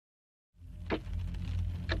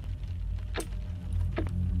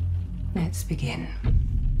Let's begin.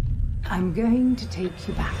 I'm going to take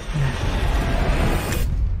you back now.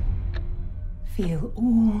 Feel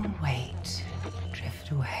all weight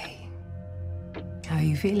drift away. How are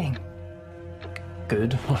you feeling?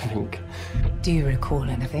 Good, I think. Do you recall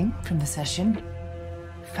anything from the session?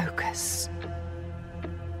 Focus.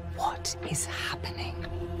 What is happening?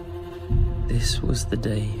 This was the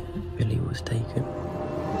day Billy was taken.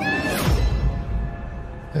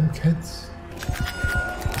 Them kids.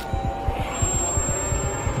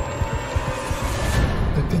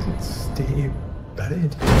 They didn't stay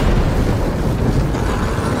buried.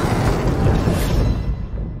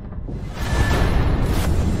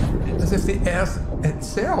 As if the earth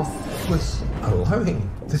itself was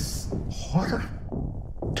allowing this horror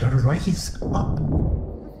to rise up.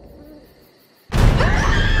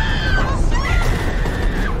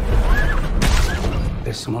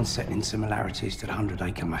 There's someone setting similarities to the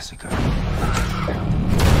 100-Acre Massacre.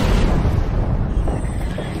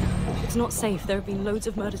 It's not safe. There have been loads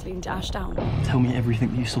of murders leading to Ashdown. Tell me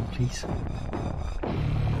everything you saw, please.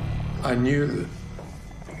 I knew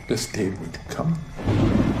that this day would come.